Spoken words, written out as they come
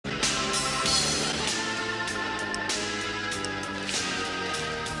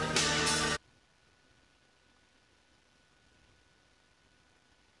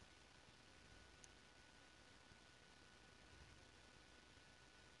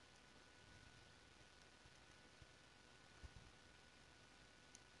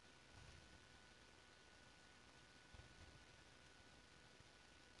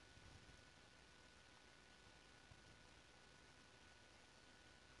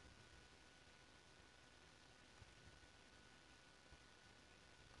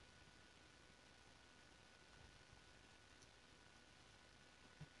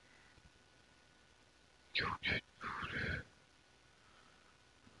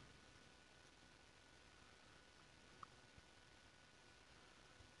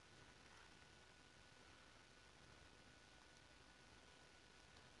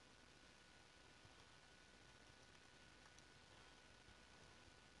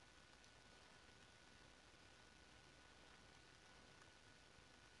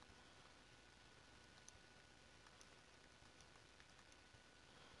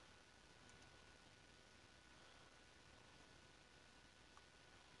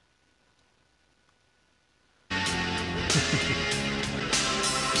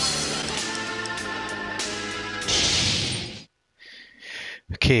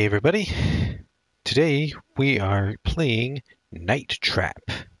Okay, everybody. Today we are playing Night Trap.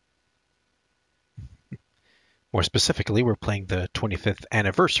 More specifically, we're playing the 25th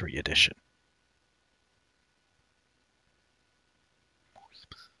Anniversary Edition.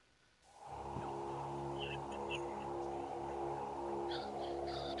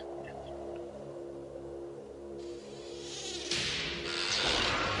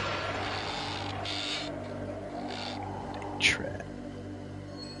 Night Trap.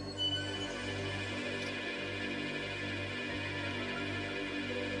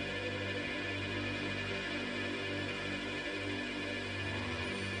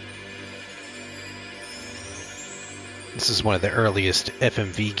 This is one of the earliest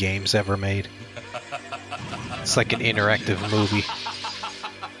FMV games ever made. It's like an interactive movie.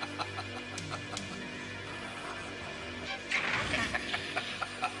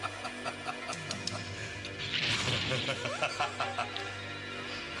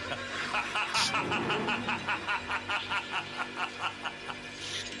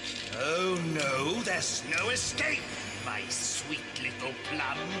 Oh no, there's no escape, my sweet little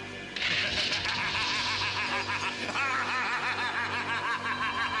plum.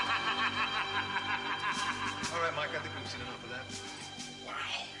 All right, Mike, I think we've seen enough of that. Wow,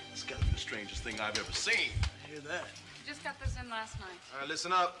 it's gotta be the strangest thing I've ever seen. I hear that. Just got this in last night. All right,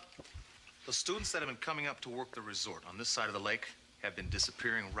 listen up. The students that have been coming up to work the resort on this side of the lake have been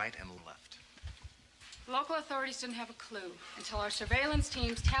disappearing right and left. Local authorities didn't have a clue until our surveillance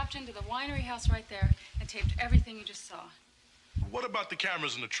teams tapped into the winery house right there and taped everything you just saw. What about the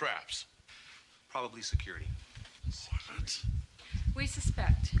cameras and the traps? Probably security. What? We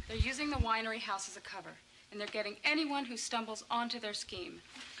suspect they're using the winery house as a cover, and they're getting anyone who stumbles onto their scheme,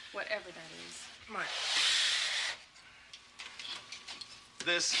 whatever that is. Mike.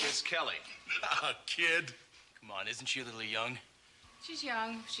 This is Kelly. Kid. Come on, isn't she a little young? She's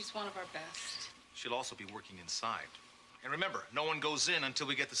young. She's one of our best. She'll also be working inside. And remember, no one goes in until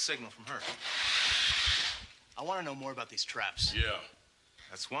we get the signal from her. I want to know more about these traps. Yeah.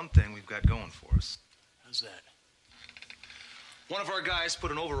 That's one thing we've got going for us. How's that? One of our guys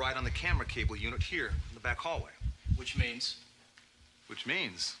put an override on the camera cable unit here in the back hallway. Which means? Which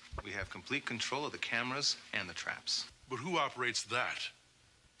means we have complete control of the cameras and the traps. But who operates that?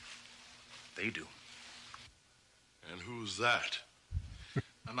 They do. And who's that?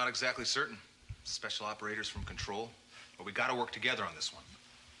 I'm not exactly certain. Special operators from Control. But we gotta work together on this one.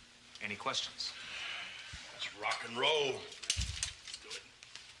 Any questions? Let's rock and roll. Do it.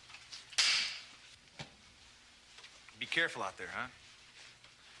 Be careful out there, huh?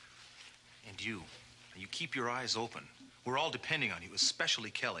 And you keep your eyes open. We're all depending on you,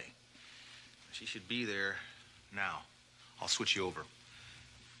 especially Kelly. She should be there now. I'll switch you over.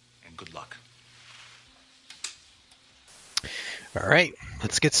 And good luck. All right,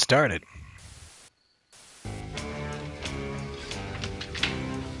 let's get started.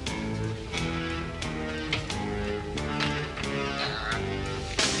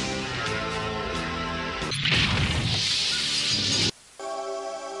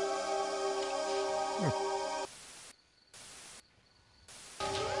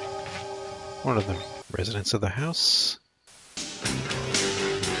 One of the residents of the house.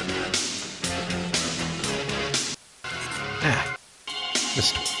 Ah,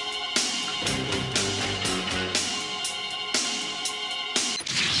 missed one.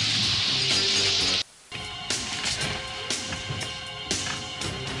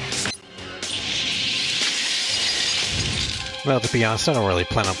 Well, to be honest, I don't really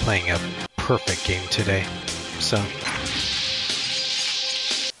plan on playing a perfect game today, so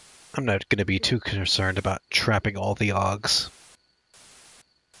I'm not going to be too concerned about trapping all the Augs.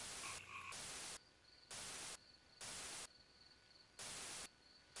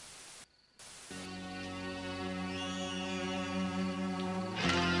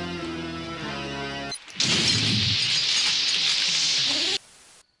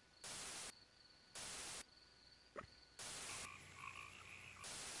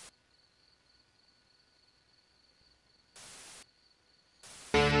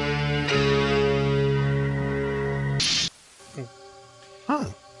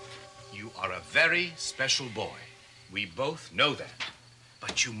 very special boy. We both know that.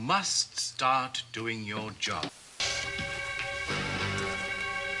 But you must start doing your job.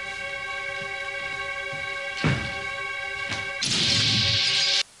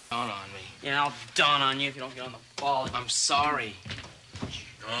 Dawn on me. Yeah, I'll dawn on you if you don't get on the ball. I'm sorry.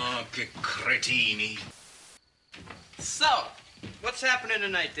 Oh, che cretini. So, what's happening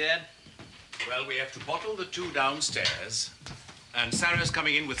tonight, Dad? Well, we have to bottle the 2 downstairs. And Sarah's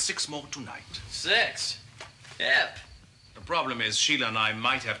coming in with 6 more tonight. 6? Yep. The problem is Sheila and I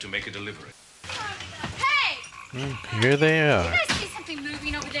might have to make a delivery. Hey! Here they are. Did I see something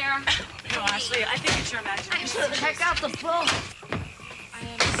moving over there? No, Ashley, I think it's your imagination. Check out the book. I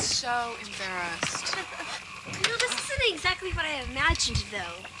am so embarrassed. No, this isn't exactly what I imagined,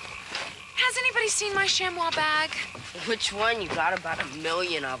 though. Has anybody seen my chamois bag? Which one? You got about 1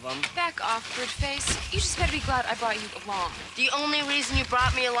 million of them. Back off, Birdface. You just better be glad I brought you along. The only reason you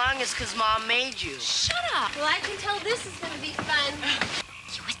brought me along is because Mom made you. Shut up. Well, I can tell this is going to be fun.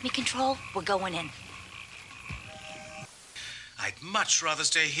 You with me, Control? We're going in. I'd much rather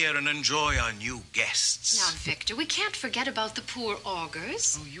stay here and enjoy our new guests. Now, Victor, we can't forget about the poor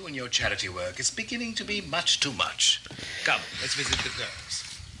augurs. Oh, you and your charity work is beginning to be much too much. Come, let's visit the girls.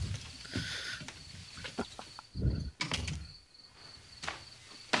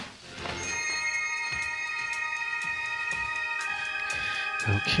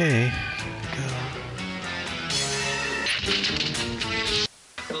 Okay. Go.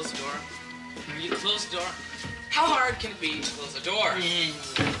 Close the door. Will you close the door? How hard can it be to close the door?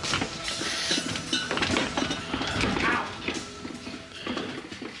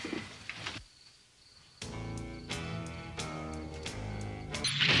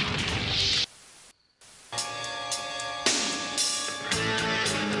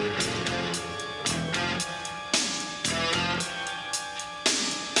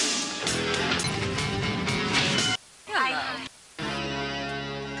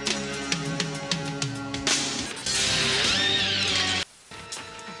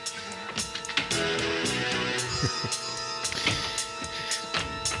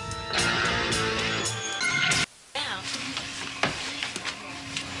 Ow.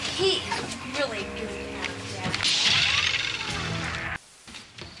 He really goofy out, Dad.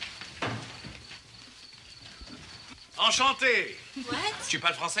 Enchanté. What? Tu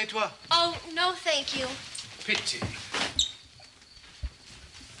parles français, toi? Oh, no, thank you. Pity.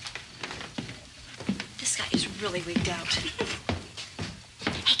 This guy is really wigged out.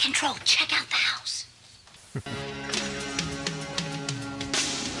 Hey, Control, check out the house.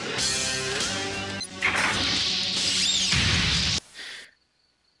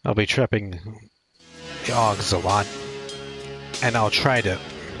 I'll be trapping the Augs a lot, and I'll try to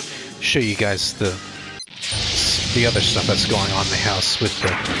show you guys the other stuff that's going on in the house with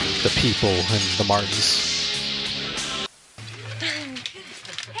the people and the Martins.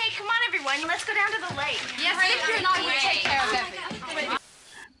 Hey, come on, everyone. Let's go down to the lake. Yes, Victor and I will take care of everything.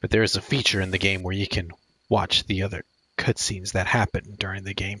 But there is a feature in the game where you can watch the other cutscenes that happen during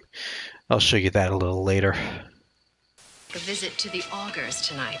the game. I'll show you that a little later. A visit to the augurs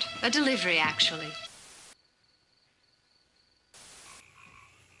tonight. A delivery, actually.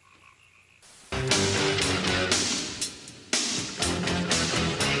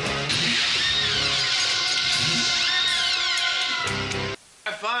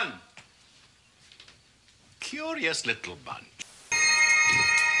 Have fun. Curious little bunch.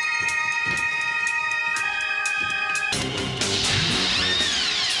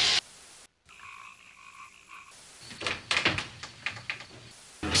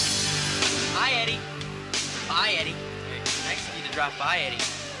 Hi, Eddie. Bye, Eddie. Nice of you to drop by, Eddie.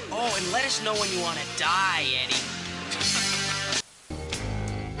 Oh, and let us know when you want to die, Eddie.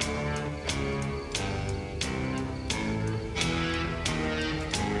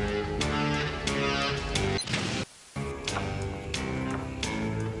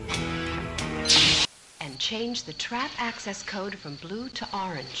 And change the trap access code from blue to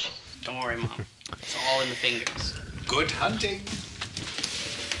orange. Don't worry, Mom. It's all in the fingers. Good hunting.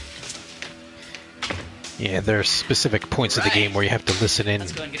 Yeah, there are specific points of the game where you have to listen in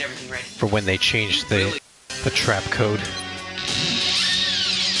Let's go and get everything ready. for when they change the trap code.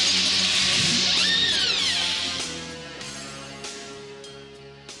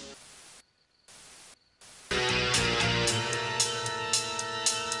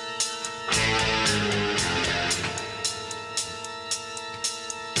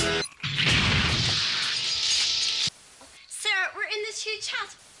 Sarah, we're in this huge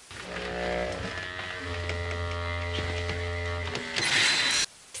house.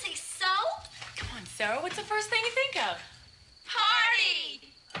 Say so? Come on, Sarah, what's the first thing you think of?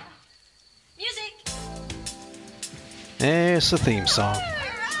 Party! Music! It's the theme song.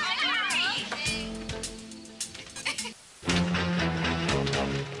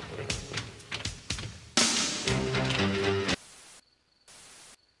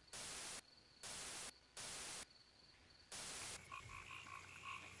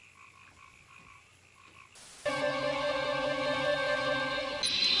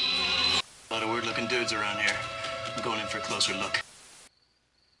 A lot of weird-looking dudes around here. I'm going in for a closer look.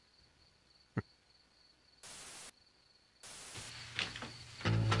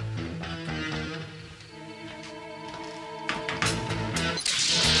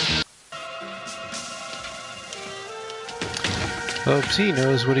 Hopes he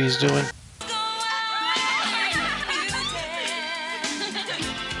knows what he's doing.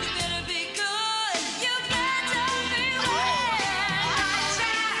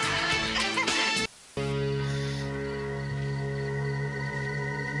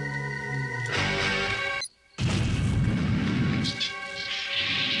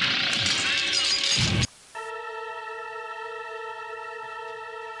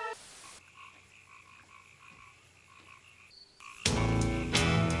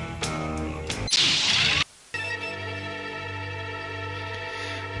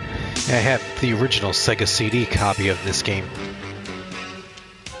 I have the original Sega CD copy of this game.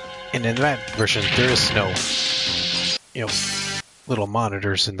 And in that version, there is no, little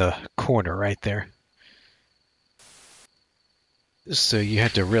monitors in the corner right there. So you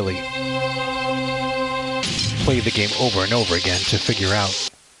had to really play the game over and over again to figure out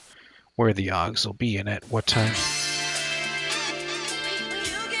where the Ogs will be and at what time.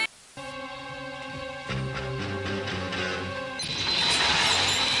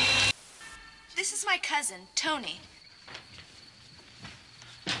 This is my cousin, Tony.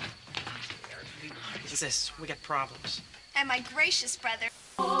 What's this? We got problems. And my gracious brother.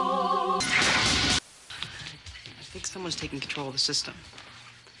 I think someone's taking control of the system.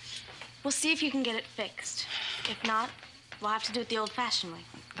 We'll see if you can get it fixed. If not, we'll have to do it the old-fashioned way.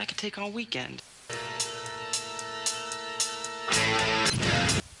 That could take all weekend.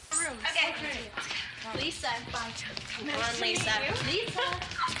 Okay. Lisa. Come on, Lisa. Lisa.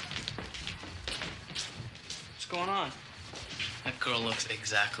 What's going on? That girl looks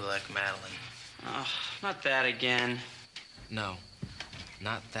exactly like Madeline. Oh, not that again. No,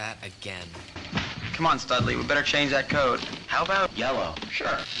 not that again. Come on, Studley, we better change that code. How about yellow?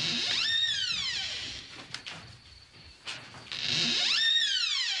 Sure.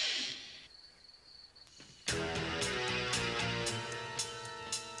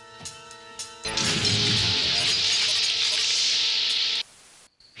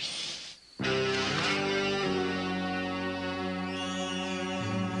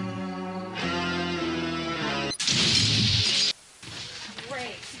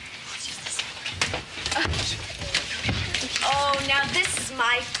 Oh, now this is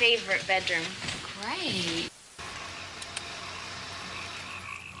my favorite bedroom. Great.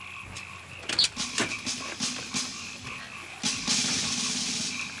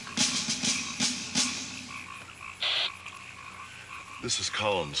 This is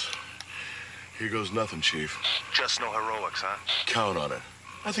Collins. Here goes nothing, Chief. Just no heroics, huh? Count on it.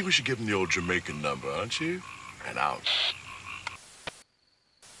 I think we should give him the old Jamaican number, huh, Chief? And out.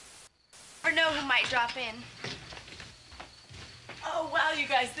 Or know who might drop in. Oh, wow, you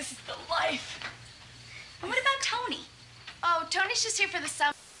guys, this is the life. And what about Tony? Oh, Tony's just here for the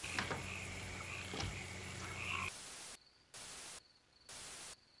summer.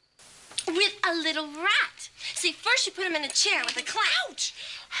 With a little rat. See, first you put him in a chair with a clown. Ouch!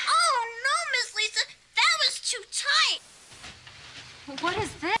 Oh, no, Miss Lisa. That was too tight. What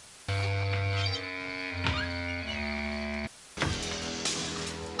is this?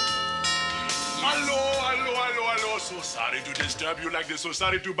 Hello. So sorry to disturb you like this. So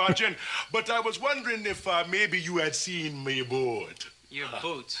sorry to barge in. But I was wondering if maybe you had seen my boat. Your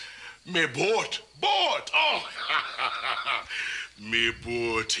boots. My boat? Boat! Oh! Me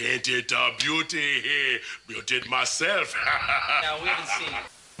boat, ain't it a beauty? Built it myself. No, we haven't seen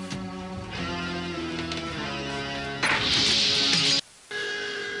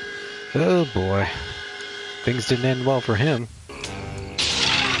it. Oh boy. Things didn't end well for him.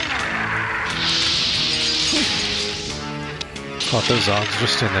 Caught those Ogs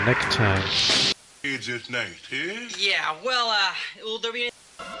just in the nick of time. It's at night, eh? Yeah, well, will there be any...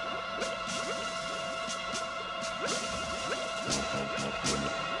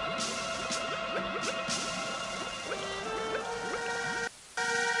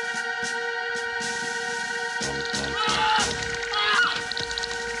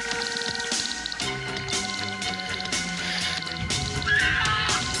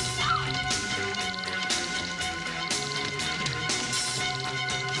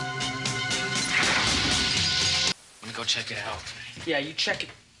 check it out. Yeah, you check it.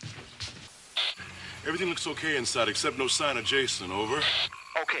 Everything looks okay inside except no sign of Jason. Over.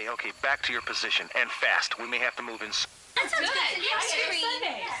 Okay, back to your position, and fast. We may have to move in. That sounds good. Ice cream.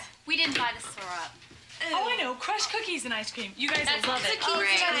 Sundays. We didn't buy the syrup. Oh, I know. Crushed cookies and ice cream. You guys will love it.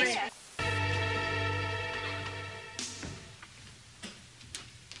 Great.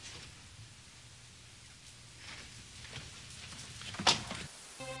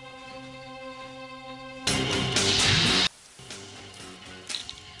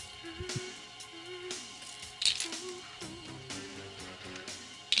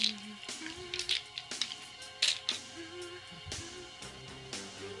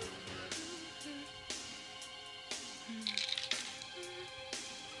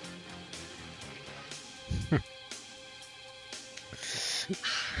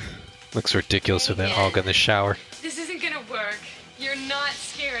 Looks ridiculous with that hog in the shower. This isn't gonna work. You're not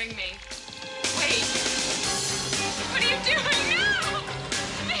scaring me. Wait. What are you doing? No!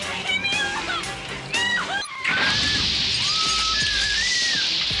 Leave me alone! No!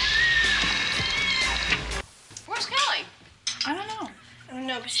 Where's Kelly? I don't know. I don't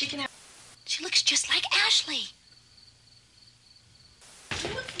know, but she can have... She looks just like Ashley.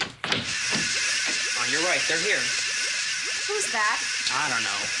 Oh, you're right. They're here. Who's that? I don't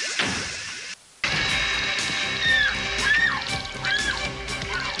know.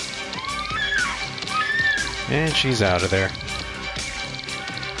 And she's out of there.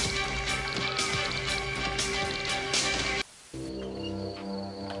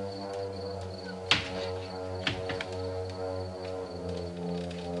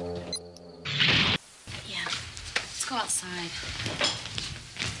 Yeah. Let's go outside.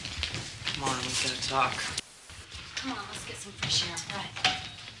 Come on, we gotta talk. Come on, let's get some fresh air. Right.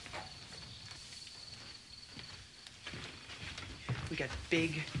 We got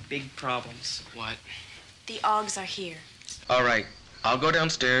big problems. What? The Augs are here. All right, I'll go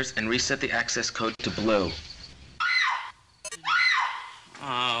downstairs and reset the access code to blue.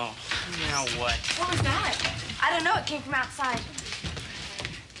 Oh, now what? What was that? I don't know. It came from outside.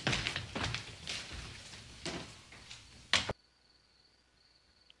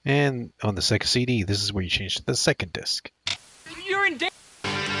 And on the second CD, this is where you change to the second disc. You're in danger.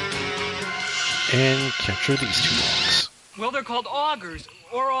 And capture these two logs. Well, they're called augers,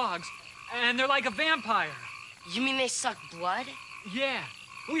 or augs, and they're like a vampire. You mean they suck blood? Yeah.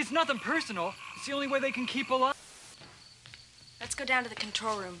 Well, it's nothing personal. It's the only way they can keep alive. Let's go down to the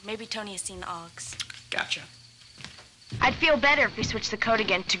control room. Maybe Tony has seen the Augs. Gotcha. I'd feel better if we switched the code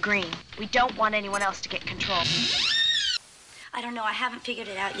again to green. We don't want anyone else to get control. I don't know. I haven't figured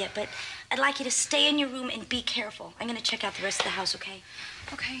it out yet, but I'd like you to stay in your room and be careful. I'm going to check out the rest of the house, okay?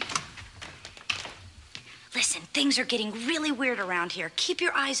 Okay. Listen, things are getting really weird around here. Keep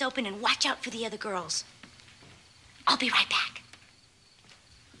your eyes open and watch out for the other girls. I'll be right back.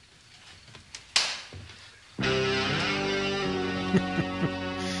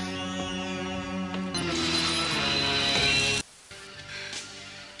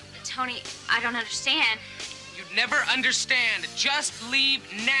 Tony, I don't understand. You'd never understand. Just leave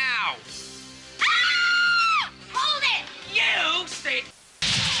now. Ah! Hold it! You stay.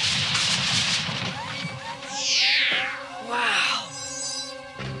 Wow.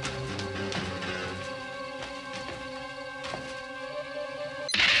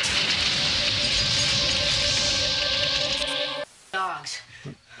 Dogs.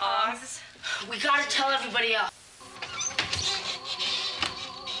 Augs. We gotta tell everybody else.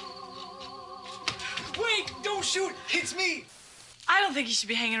 Wait, don't shoot. It's me. I don't think you should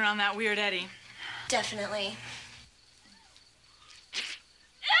be hanging around that weird Eddie. Definitely.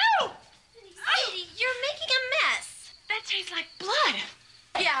 Ew! Sadie, you're making a mess. That tastes like blood.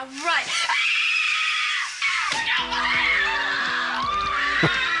 Yeah, right.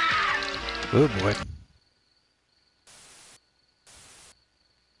 Oh boy.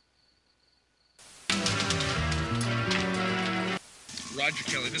 Roger,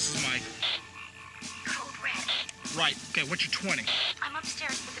 Kelly, this is Mike. Code red. Right, okay, what's your 20? I'm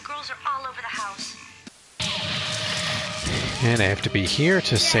upstairs, but the girls are all over the house. And I have to be here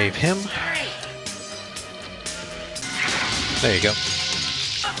to save him. There you go.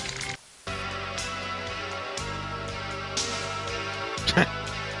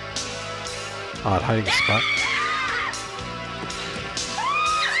 Odd hiding spot.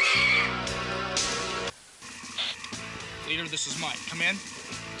 Leader, this is Mike. Come in.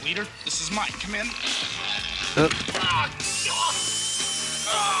 Leader, this is Mike. Come in. Go.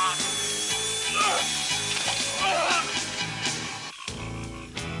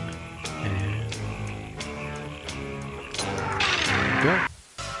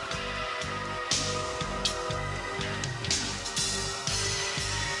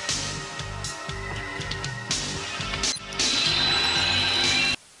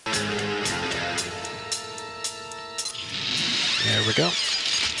 go.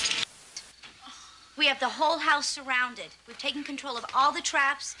 We have the whole house surrounded. We've taken control of all the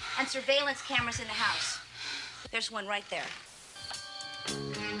traps and surveillance cameras in the house. There's one right there.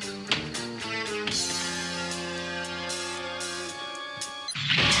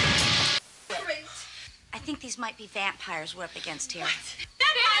 I think these might be vampires we're up against here. What?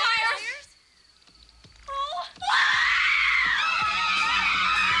 Vampires? Oh.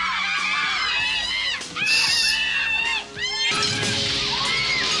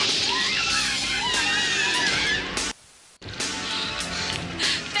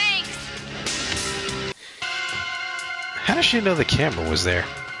 Thanks. How does she know the camera was there?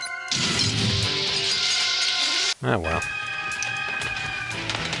 Oh well.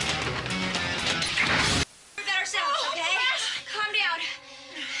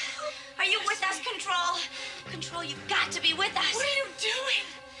 Control, you've got to be with us. What are you doing?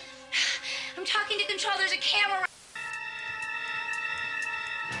 I'm talking to Control. There's a camera.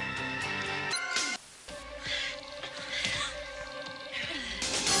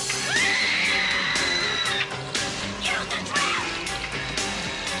 Use the trap!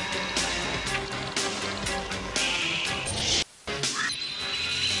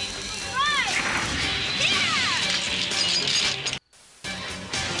 Right!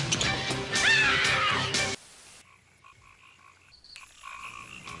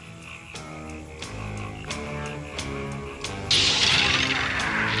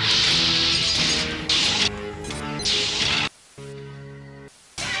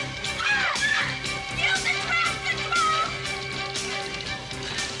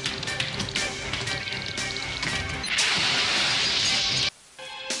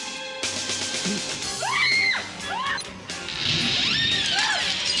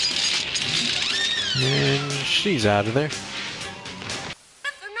 And she's out of there.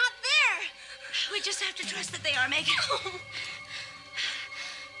 They're not there. We just have to trust that they are, Megan.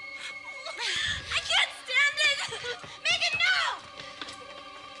 I can't stand it. Megan, no!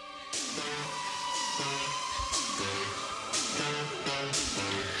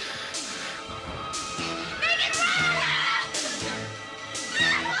 Megan, run!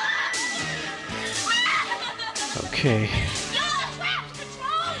 Okay.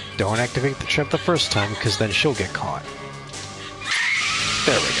 Don't activate the trap the first time, because then she'll get caught.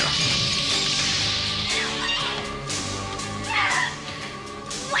 There we go.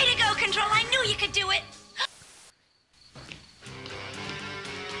 Way to go, Control. I knew you could do it.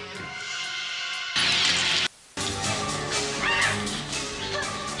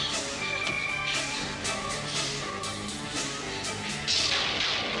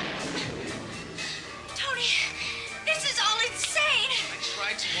 Tony, this is all insane. I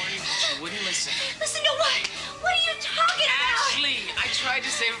tried to warn you, but you wouldn't listen. Listen to what? What are you talking about? Ashley, I tried to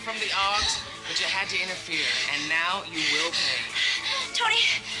save her from the Augs, but you had to interfere, and now you will pay. Tony,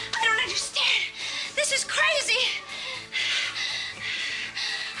 I don't understand. This is crazy.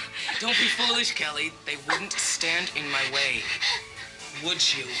 Don't be foolish, Kelly. They wouldn't stand in my way. Would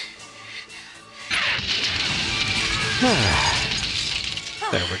you?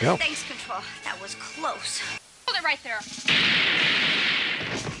 There we go. Thanks, Control. That was close. Hold it right there.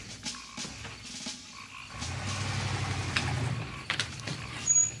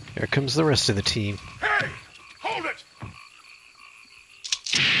 Here comes the rest of the team. Hey! Hold it!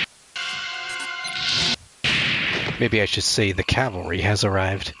 Maybe I should say the cavalry has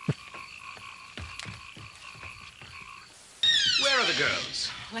arrived. Where are the girls?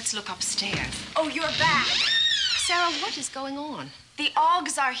 Let's look upstairs. Oh, you're back. Sarah, what is going on? The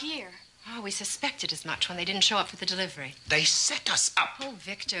Augs are here. Oh, we suspected as much when they didn't show up for the delivery. They set us up. Oh,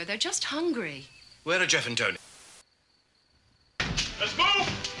 Victor, they're just hungry. Where are Jeff and Tony? Let's move!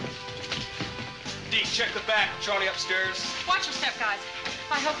 Deke, check the back. Charlie upstairs. Watch your step, guys.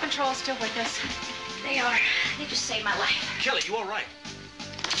 I hope Control's still with us. They are. They just saved my life. Kelly, you all right?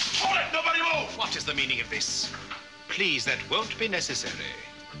 Hold it! Nobody move! What is the meaning of this? Please, that won't be necessary.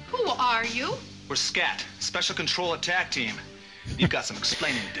 Who are you? We're SCAT, Special Control Attack Team. You've got some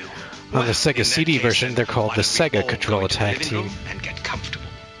explaining to do. On the Sega CD version, they're called the Sega Control Attack Team. And get comfortable.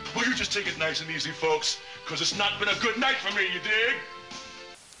 Well, you just take it nice and easy, folks, because it's not been a good night for me, you dig?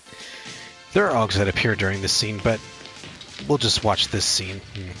 There are Augs that appear during this scene, but we'll just watch this scene.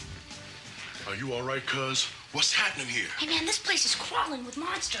 Are you all right, cuz? What's happening here? Hey, man, this place is crawling with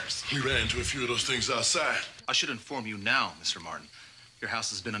monsters. We ran into a few of those things outside. I should inform you now, Mr. Martin. Your house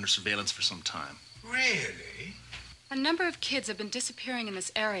has been under surveillance for some time. Really? A number of kids have been disappearing in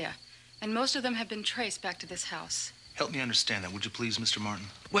this area, and most of them have been traced back to this house. Help me understand that, would you please, Mr. Martin?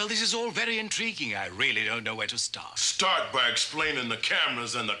 Well, this is all very intriguing. I really don't know where to start. Start by explaining the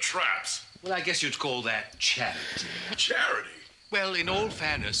cameras and the traps. Well, I guess you'd call that charity. Charity? Well, in all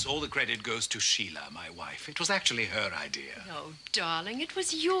fairness, all the credit goes to Sheila, my wife. It was actually her idea. Oh, darling, it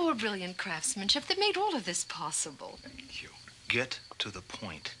was your brilliant craftsmanship that made all of this possible. Thank you. Get to the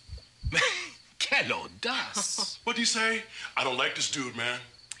point. Quelle audace! What'd you say? I don't like this dude, man.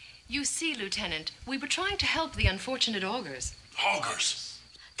 You see, Lieutenant, we were trying to help the unfortunate augurs. Augurs?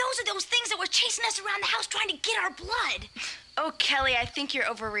 Those are those things that were chasing us around the house trying to get our blood. Oh, Kelly, I think you're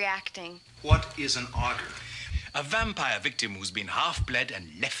overreacting. What is an augur? A vampire victim who's been half-bled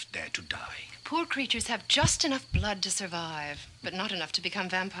and left there to die. Poor creatures have just enough blood to survive, but not enough to become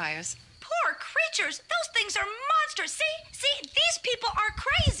vampires. Poor creatures. Those things are monsters. See, these people are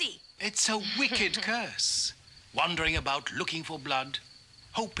crazy. It's a wicked curse. Wandering about looking for blood,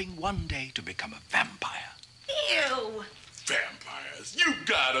 hoping one day to become a vampire. Ew. Vampires? You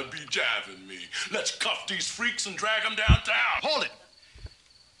gotta be jabbing me. Let's cuff these freaks and drag them downtown. Hold it!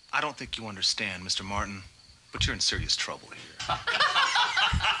 I don't think you understand, Mr. Martin, but you're in serious trouble here.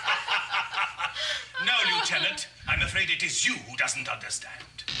 No, Lieutenant. I'm afraid it is you who doesn't understand.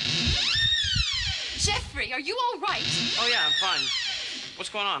 Jeffrey, are you all right? Oh, yeah, I'm fine. What's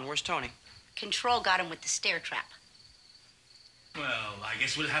going on? Where's Tony? Control got him with the stair trap. Well, I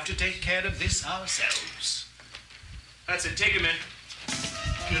guess we'll have to take care of this ourselves. That's it. Take him in.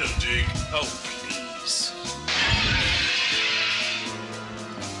 Get him, Dig. Oh, please.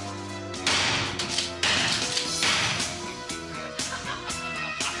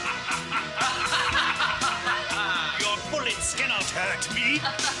 Your bullets cannot hurt me.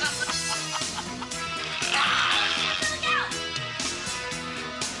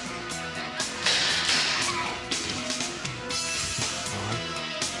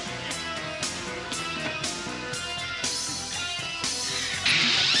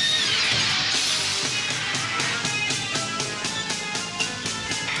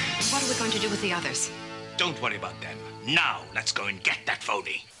 What are we going to do with the others? Don't worry about them. Now, let's go and get that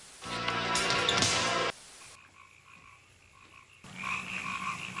phony.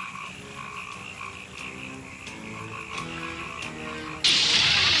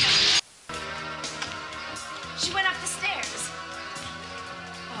 She went up the stairs.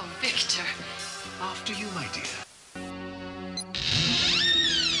 Oh, Victor. After you, my dear.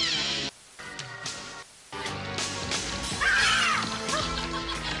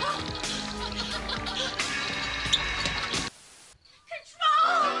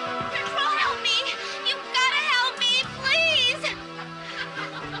 Control, help me. You gotta help me, please.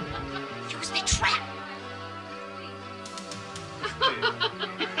 Use the trap.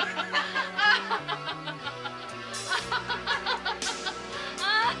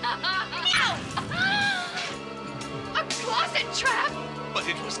 A closet trap! But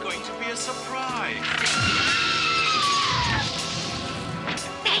it was going to be a surprise.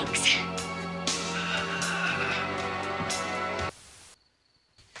 Thanks.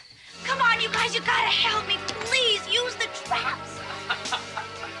 Come on, you guys, you gotta help me. Please, use the traps.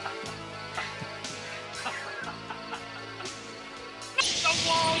 The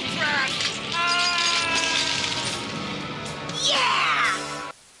wall trap. Yeah!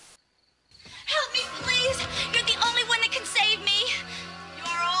 Help me, please. You're the only one that can save me.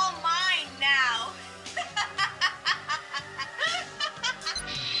 You're all mine now.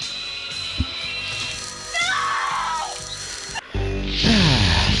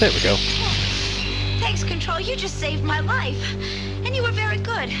 There we go. Thanks, Control. You just saved my life. And you were very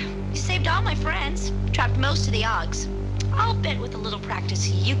good. You saved all my friends. Trapped most of the Augs. I'll bet with a little practice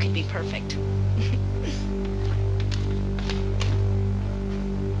you could be perfect.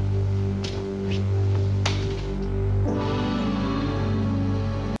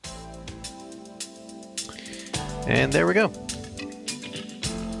 And there we go.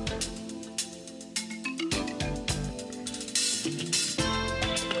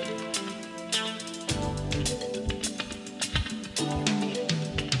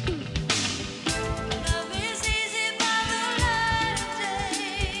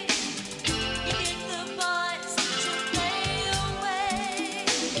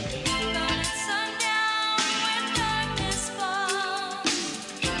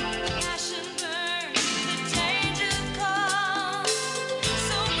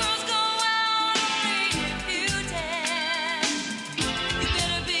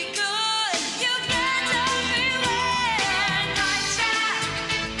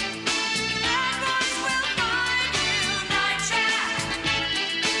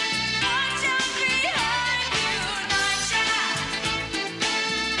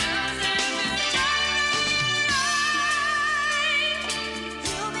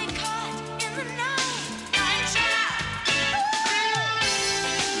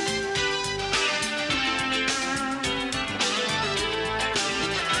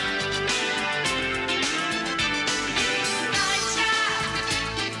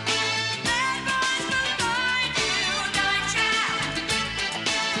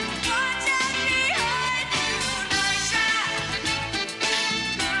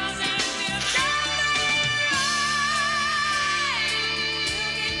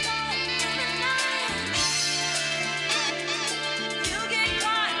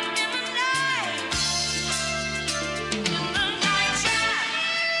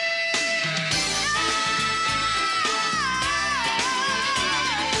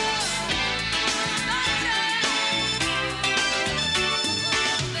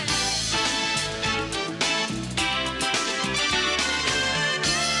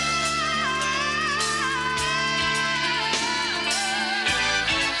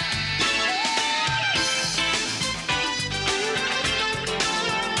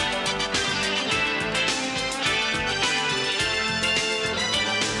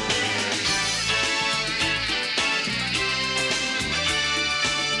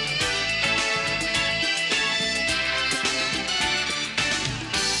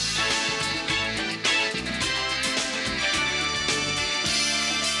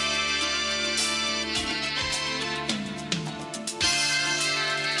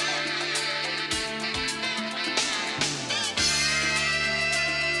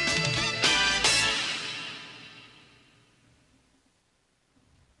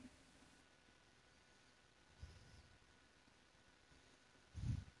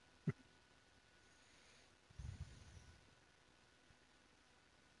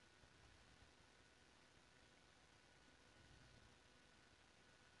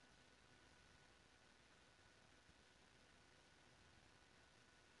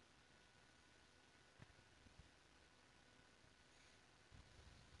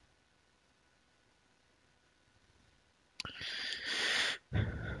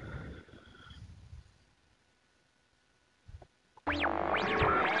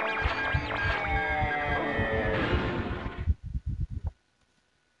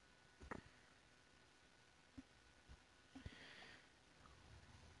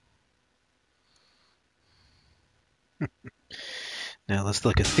 Now let's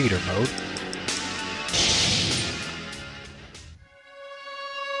look at theater mode.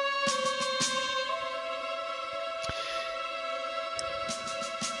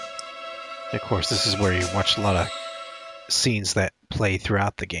 Of course, this is where you watch a lot of scenes that play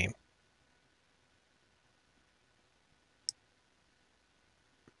throughout the game.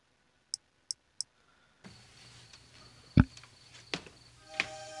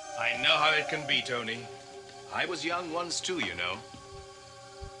 I know how it can be, Tony. I was young once too, you know.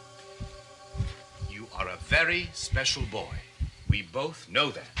 You are a very special boy. We both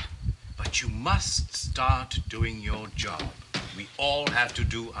know that. But you must start doing your job. We all have to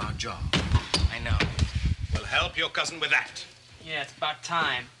do our job. I know. We'll help your cousin with that. Yeah, it's about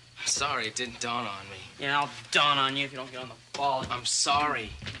time. I'm sorry, it didn't dawn on me. Yeah, I'll dawn on you if you don't get on the ball. I'm sorry.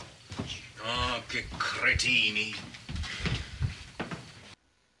 Oh, che cretini.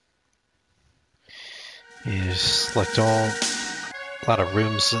 You select a lot of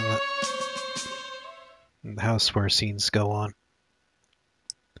rooms in the house where scenes go on.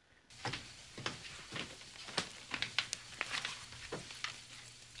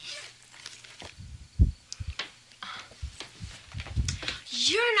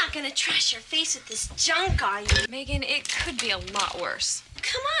 You're not gonna trash your face with this junk, are you? Megan, it could be a lot worse.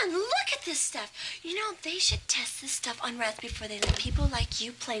 Come on, look at this stuff. You know, they should test this stuff on rats before they let people like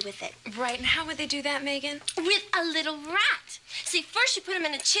you play with it. Right, and how would they do that, Megan? With a little rat. See, first you put him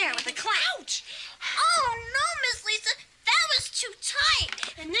in a chair with a clown. Ouch! Oh, no, Miss Lisa. That was too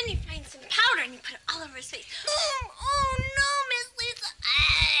tight. And then you find some powder and you put it all over his face. Oh no, Miss Lisa.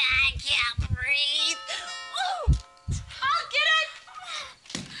 I can't breathe. Oh, I'll get it.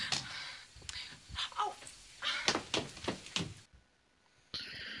 Oh.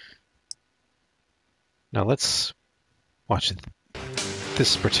 Now let's watch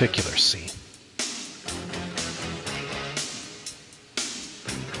this particular scene.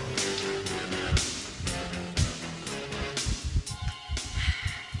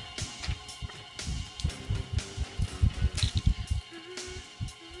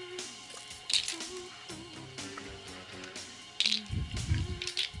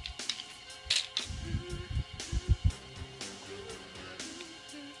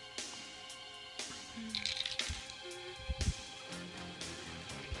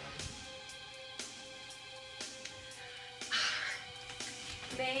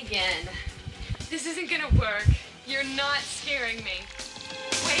 Megan, this isn't gonna work. You're not scaring me.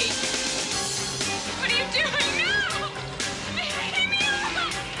 Wait. What are you doing? No! Leave me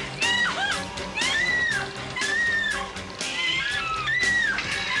alone! No!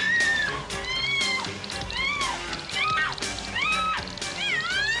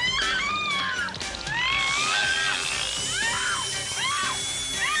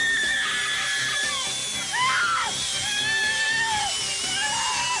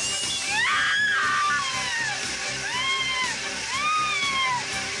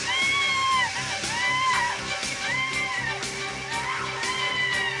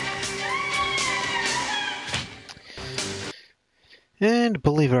 And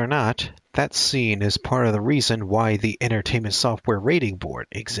believe it or not, that scene is part of the reason why the Entertainment Software Rating Board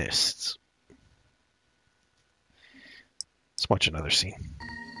exists. Let's watch another scene.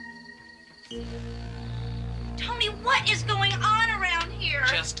 Tony, what is going on around here?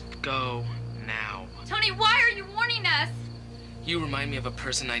 Just go now. Tony, why are you warning us? You remind me of a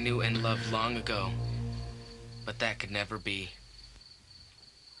person I knew and loved long ago. But that could never be.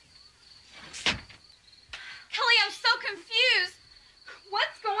 Kelly, I'm so confused.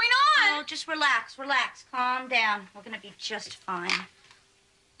 What's going on? Oh, just relax, calm down. We're gonna be just fine.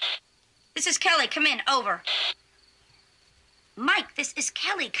 This is Kelly, come in, over. Mike, this is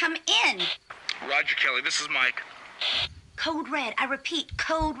Kelly, come in. Roger, Kelly, this is Mike. Code red, I repeat,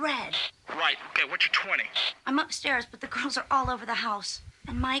 code red. Right, okay, what's your 20? I'm upstairs, but the girls are all over the house.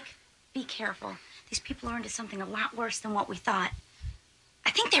 And Mike, be careful. These people are into something a lot worse than what we thought.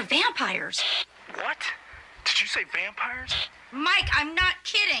 I think they're vampires. What? Did you say vampires? Mike, I'm not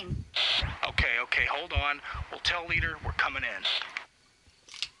kidding. Okay, hold on. We'll tell leader we're coming in.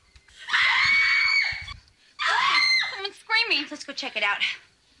 Someone's screaming. Let's go check it out.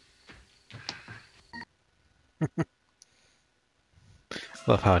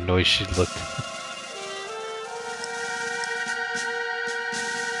 Love how annoyed she looked.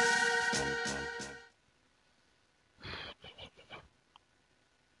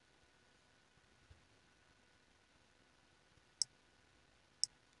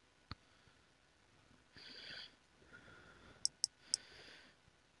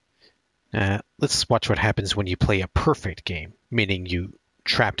 Let's watch what happens when you play a perfect game, meaning you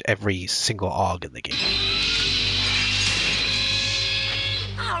trapped every single AUG in the game.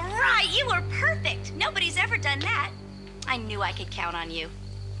 All right, you were perfect. Nobody's ever done that. I knew I could count on you.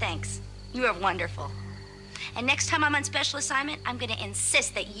 Thanks. You are wonderful. And next time I'm on special assignment, I'm going to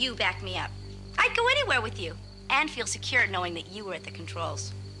insist that you back me up. I'd go anywhere with you and feel secure knowing that you were at the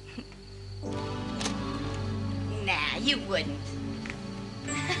controls. Nah, you wouldn't.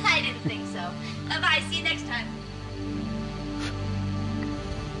 I didn't think so. Bye-bye. See you next time.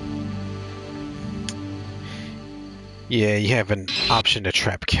 Yeah, you have an option to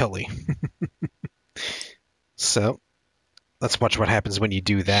trap Kelly. So, let's watch what happens when you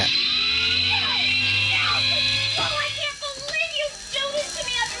do that. Oh, I can't believe you do this to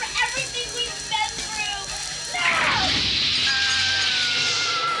me after everything we've been through.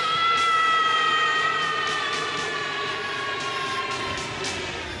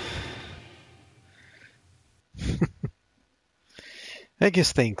 I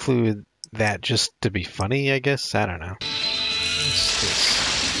guess they include that just to be funny, I guess. I don't know. What's this?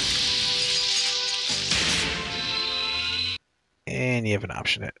 And you have an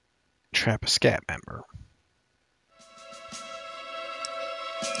option to trap a scat member.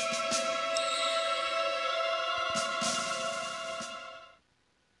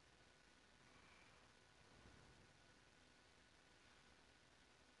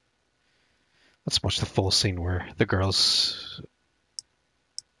 Let's watch the full scene where the girls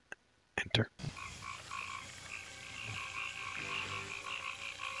enter.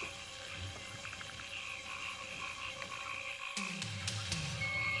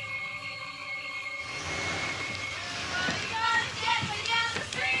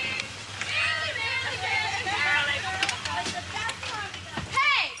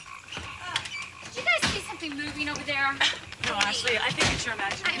 Hey! Did you guys see something moving over there? No, Ashley, I think it's your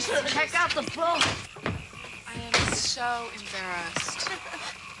imagination. Check out the boat. I am so embarrassed.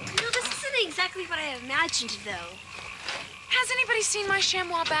 No, this isn't exactly what I imagined, though. Has anybody seen my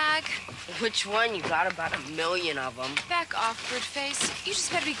chamois bag? Which one? You got about 1,000,000 of them. Back off, Birdface. You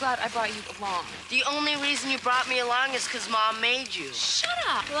just better be glad I brought you along. The only reason you brought me along is because Mom made you. Shut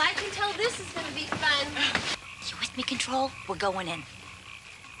up. Well, I can tell this is going to be fun. You with me, Control? We're going in.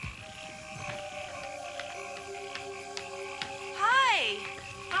 Hi.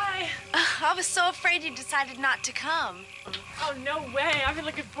 Hi. I was so afraid you decided not to come. Oh, no way. I've been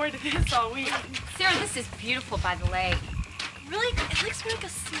looking forward to this all week. Sarah, this is beautiful by the lake. Really, it looks like a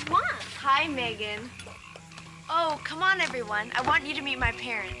swamp. Hi, Megan. Oh, come on, everyone. I want you to meet my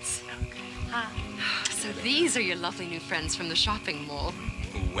parents. So these are your lovely new friends from the shopping mall.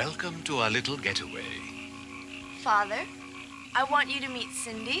 Welcome to our little getaway. Father, I want you to meet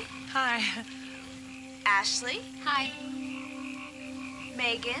Cindy. Hi. Ashley. Hi.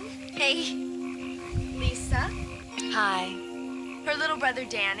 Megan. Hey. Lisa. Hi. Her little brother,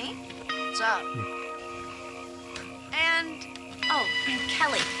 Danny. What's up? And Oh, and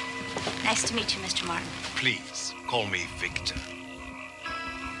Kelly. Nice to meet you, Mr. Martin. Please, call me Victor.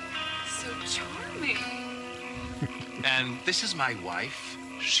 So charming. And this is my wife,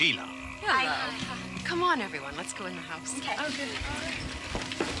 Sheila. Hello. Come on, everyone. Let's go in the house. Okay. Okay.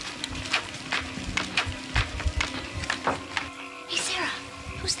 Hey, Sarah.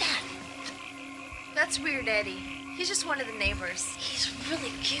 Who's that? that's Weird Eddie. He's just one of the neighbors. He's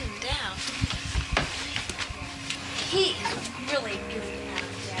really gooned out. He is really gooned out,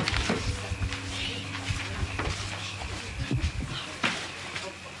 yeah.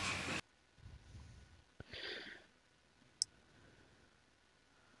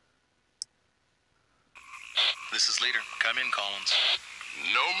 This is Leader. Come in, Collins.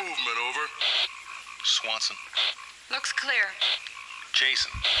 No movement, over. Swanson. Looks clear.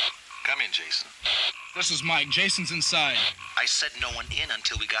 Jason. Come in, Jason. This is Mike. Jason's inside. I said no one in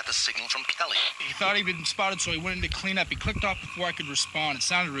until we got the signal from Kelly. He thought he'd been spotted, so he went in to clean up. He clicked off before I could respond. It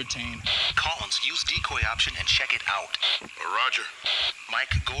sounded routine. Collins, use decoy option and check it out. Roger.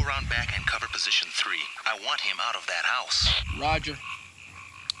 Mike, go around back and cover position 3. I want him out of that house. Roger.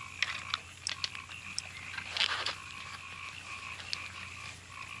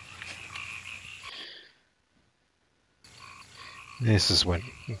 This is when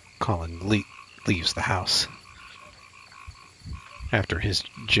Colin leaves the house after his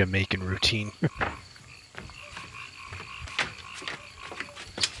Jamaican routine.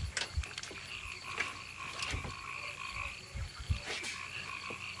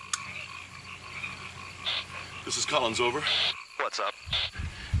 This is Collins, over. What's up?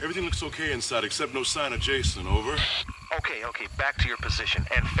 Everything looks okay inside except no sign of Jason, over. Okay, back to your position,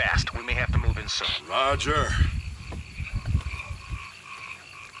 and fast. We may have to move in soon. Roger.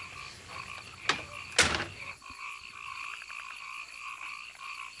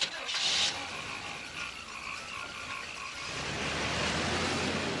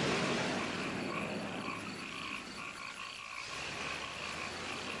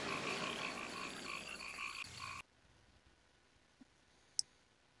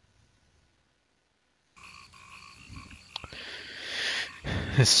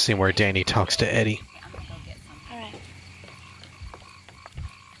 This is the scene where Danny talks to Eddie. All right.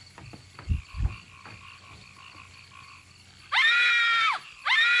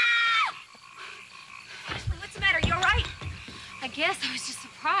 What's the matter? You all right? I guess I was just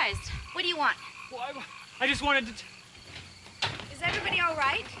surprised. What do you want? Well, I just wanted to... Is everybody all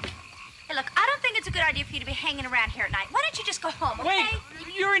right? Hey, look, I don't think it's a good idea for you to be hanging around here at night. Why don't you just go home, okay?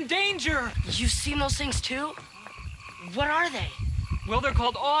 Wait! You're in danger! You've seen those things too? What are they? Well, they're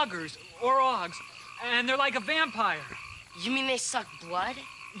called augurs, or augs, and they're like a vampire. You mean they suck blood?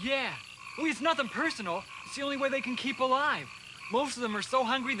 Yeah. Well, it's nothing personal. It's the only way they can keep alive. Most of them are so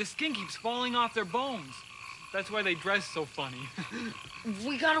hungry the skin keeps falling off their bones. That's why they dress so funny.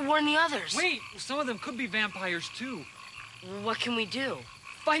 We gotta warn the others. Wait, some of them could be vampires too. What can we do?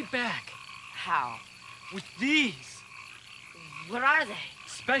 Fight back. How? With these. What are they?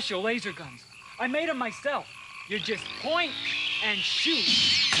 Special laser guns. I made them myself. You just point and shoot.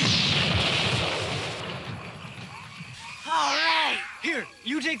 All right. Here,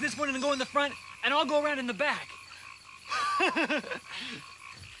 you take this one and go in the front, and I'll go around in the back.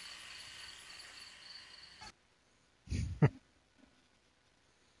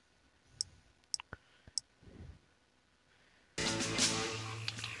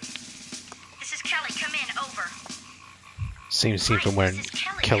 This is Kelly. Come in. Over. Same scene from when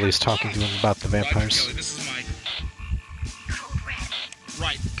Kelly's talking to him about the vampires. Kelly, this is Mike. Code red.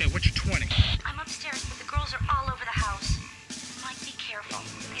 Right. Okay, what's your 20? I'm upstairs, but the girls are all over the house. Mike, be careful.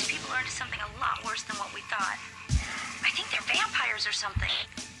 These people are into something a lot worse than what we thought. I think they're vampires or something.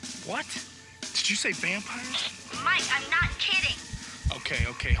 What? Did you say vampires? Mike, I'm not kidding.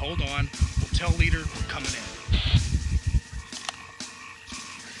 Okay, hold on. We'll tell leader we're coming in.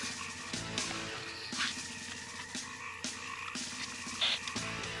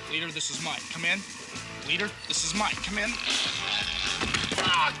 Leader, this is Mike. Come in. Leader, this is Mike. Come in.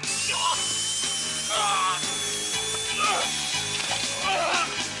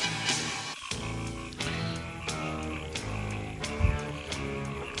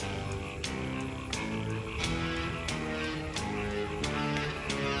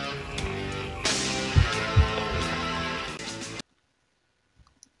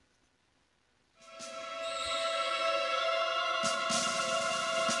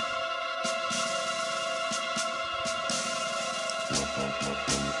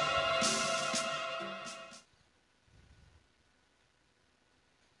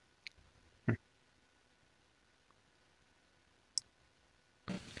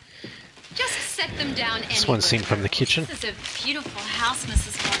 Just set them down This one scene from the kitchen. This is a beautiful house,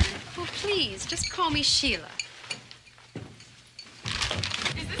 Mrs. Warren. Oh, please, just call me Sheila.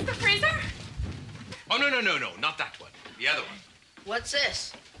 Is this the freezer? Oh, no, not that one. The other one. What's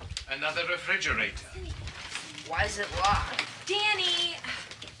this? Another refrigerator. Why is it locked? Danny,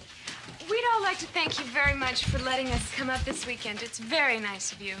 we'd all like to thank you very much for letting us come up this weekend. It's very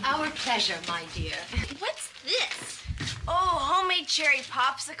nice of you. Our pleasure, my dear. What's this? Oh, homemade cherry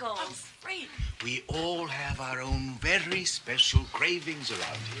popsicles. Oh, great. We all have our own very special cravings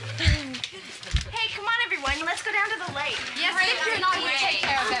around here. Hey, come on, everyone. Let's go down to the lake. Yes, Victor and I will take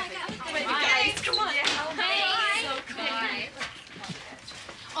care of everything. Guys, come on.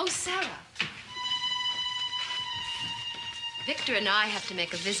 Oh, Sarah. Victor and I have to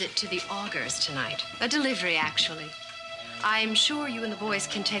make a visit to the augers tonight. A delivery, actually. I'm sure you and the boys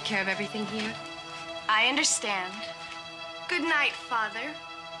can take care of everything here. I understand. Good night, Father.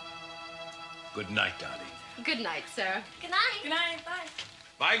 Good night, darling. Good night, Sarah. Good night. Good night. Bye.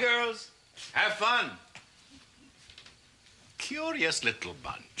 Bye, girls. Have fun. Curious little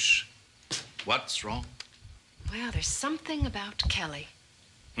bunch. What's wrong? Well, there's something about Kelly.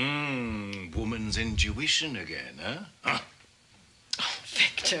 Woman's intuition again, huh?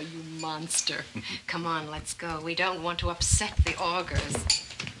 Victor, you monster. Come on, let's go. We don't want to upset the augers.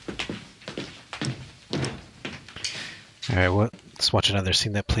 All right, well, let's watch another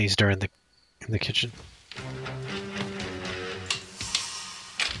scene that plays during in the kitchen.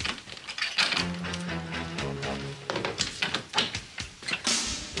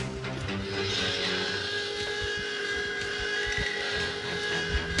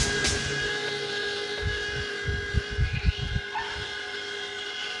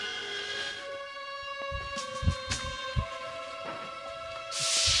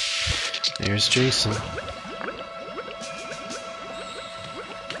 There's Jason.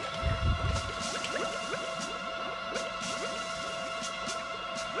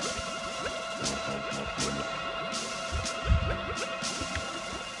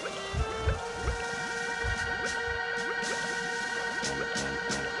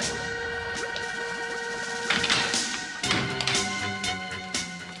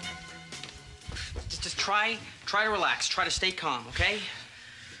 try to relax. Try to stay calm, okay?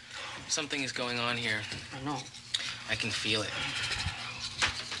 Something is going on here. I know. I can feel it.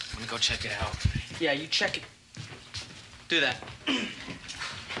 I'm gonna go check it out. Yeah, you check it. Do that.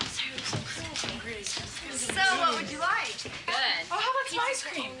 So, what would you like? Good. Oh, how about some ice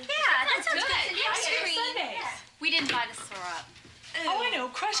cream? Yeah, that sounds good. Ice cream. Yeah. We didn't buy the syrup. Oh, I know.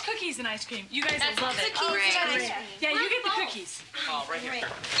 Crushed cookies and ice cream. You guys That's will love it. cookies and ice Yeah. cream. Yeah, you get the cookies. Oh, right here.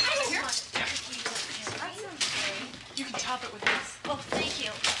 You can top it with this. Oh, thank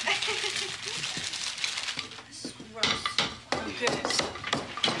you. This is gross. Oh, goodness.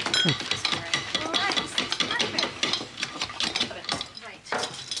 All right, this is perfect. Right.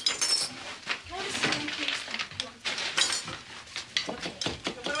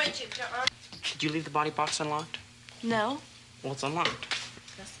 What do I do? Did you leave the body box unlocked? No. Well, it's unlocked.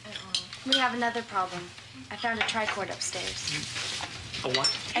 We have another problem. I found a tricord upstairs. A what?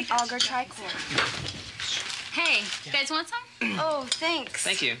 An auger tricord. Hey, you guys want some? Oh, thanks.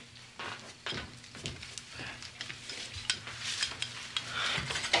 Thank you.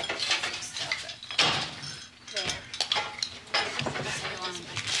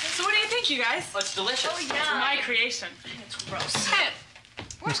 So what do you think, you guys? Oh, it's delicious. Oh, yeah. It's my creation. It's gross. Hey,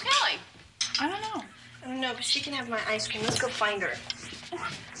 where's Kelly? I don't know. I don't know, but she can have my ice cream. Let's go find her.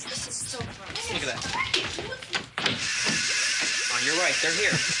 This is so gross. Look at that. Oh, you're right. They're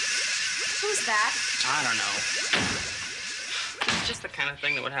here. Who's that? I don't know. It's just the kind of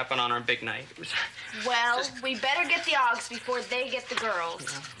thing that would happen on our big night. It was Well, we better get the Augs before they get the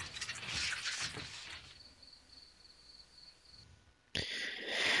girls.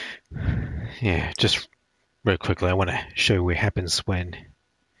 Yeah, just real quickly, I want to show you what happens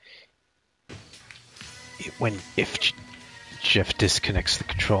if Jeff disconnects the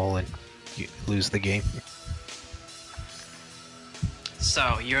control and you lose the game.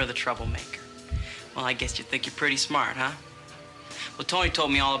 So, you're the troublemaker. Well, I guess you think you're pretty smart, huh? Well, Tony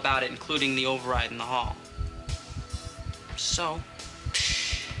told me all about it, including the override in the hall. So,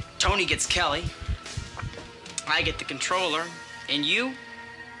 Tony gets Kelly, I get the controller, and you?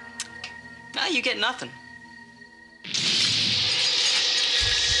 No, you get nothing.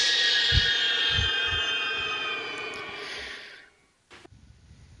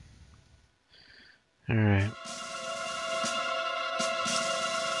 All right.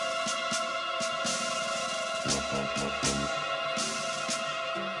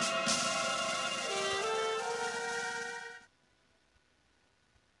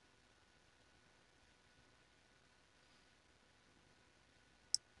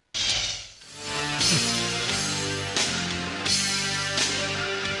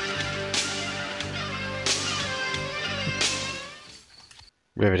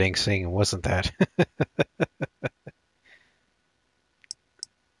 Riveting saying it wasn't that.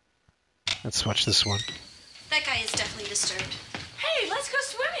 Let's watch this one. That guy is definitely disturbed. Hey, let's go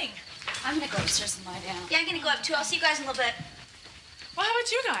swimming. I'm gonna go upstairs and lie down. Yeah, I'm gonna go up too. I'll see you guys in a little bit. Well, how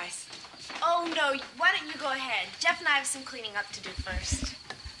about you guys? Oh, no. Why don't you go ahead? Jeff and I have some cleaning up to do first.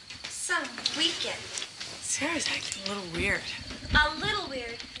 Some weekend. Sarah's acting a little weird. A little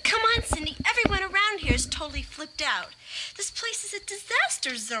weird. Come on, Cindy. Everyone around here is totally flipped out. This place is a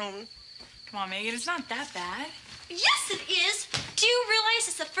disaster zone. Come on, Megan, it's not that bad. Yes, it is. Do you realize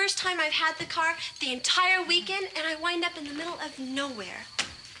it's the first time I've had the car the entire weekend and I wind up in the middle of nowhere?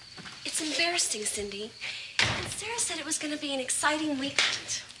 It's embarrassing, Cindy. And Sarah said it was going to be an exciting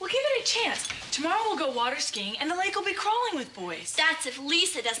weekend. Well, give it a chance. Tomorrow we'll go water skiing and the lake will be crawling with boys. That's if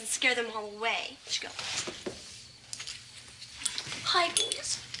Lisa doesn't scare them all away. Let's go. Hi,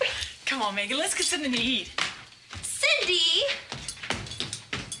 boys. Come on, Megan, let's get something to eat. Cindy!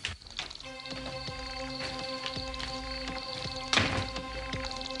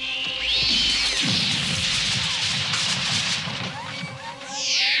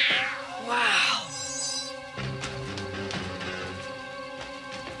 Wow.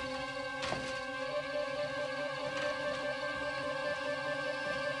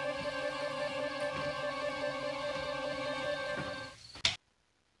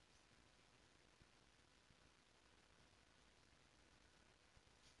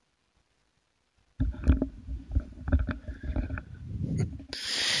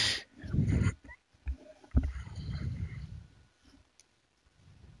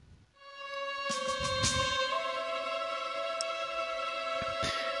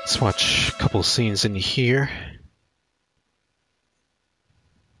 Let's watch a couple scenes in here.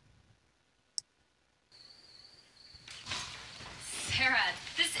 Sarah,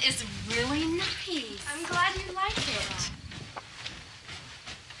 this is really nice. I'm glad you like it.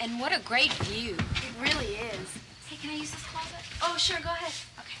 And what a great view. It really is. Hey, can I use this closet? Oh, sure, go ahead.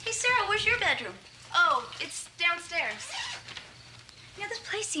 Okay. Hey, Sarah, where's your bedroom? Oh, it's downstairs. You know, this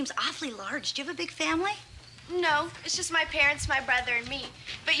place seems awfully large. Do you have a big family? No, it's just my parents, my brother, and me.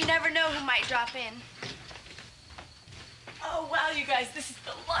 But you never know who might drop in. Oh, wow, you guys, this is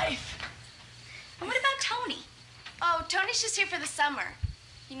the life. And what about Tony? Oh, Tony's just here for the summer.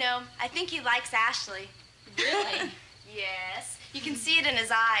 You know, I think he likes Ashley. Really? Yes. You can see it in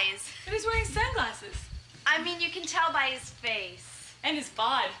his eyes. But he's wearing sunglasses. I mean, you can tell by his face. And his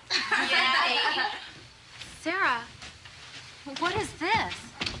bod. Yeah. Sarah, what is this?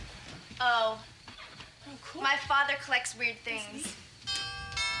 Oh. Oh, cool. My father collects weird things.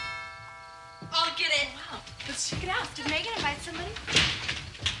 I'll get it. Wow, let's check it out. Did Megan invite somebody?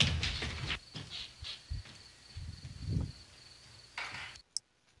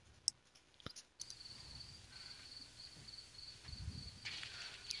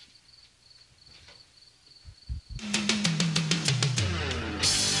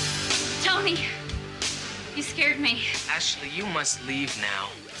 Tony, you scared me. Ashley, you must leave now.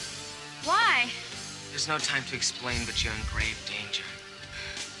 Why? There's no time to explain, but you're in grave danger.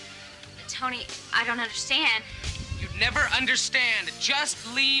 Tony, I don't understand. You'd never understand. Just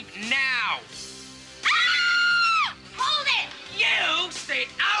leave now. Ah! Hold it! You stay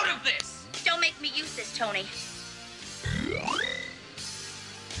out of this. Don't make me use this, Tony.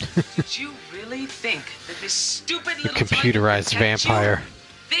 Did you really think that this stupid little Computerized vampire.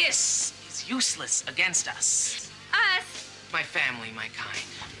 This is useless against us. Us? My family, my kind.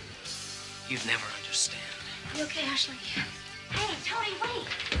 You'd never understand. You okay, Ashley? Hey, Tony, wait.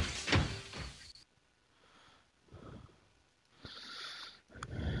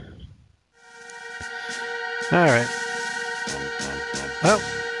 All right. Well,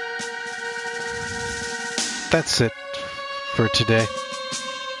 that's it for today.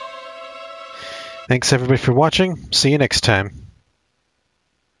 Thanks everybody for watching. See you next time.